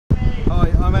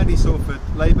Hi, I'm Andy Sawford,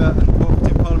 Labour and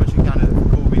Cooperative Parliamentary candidate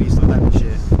for Corby in East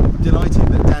Lancashire. I'm delighted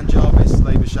that Dan Jarvis,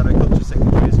 Labour Shadow Culture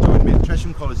Secretary, has joined me at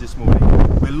Tresham College this morning.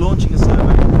 We're launching a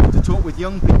survey to talk with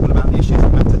young people about the issues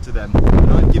that matter to them,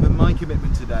 and I've given my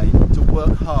commitment today to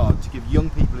work hard to give young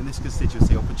people in this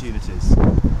constituency opportunities.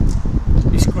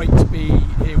 It's great to be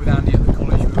here with Andy at the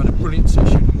college. We've had a brilliant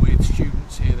session with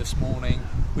students here this morning.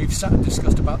 We've sat and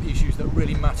discussed about the issues that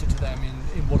really matter to them in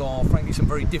what are frankly some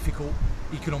very difficult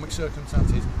economic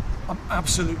circumstances. I'm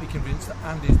absolutely convinced that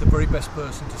Andy is the very best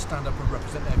person to stand up and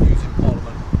represent their views in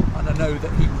Parliament, and I know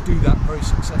that he will do that very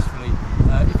successfully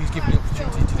if he's given the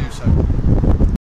opportunity to do so.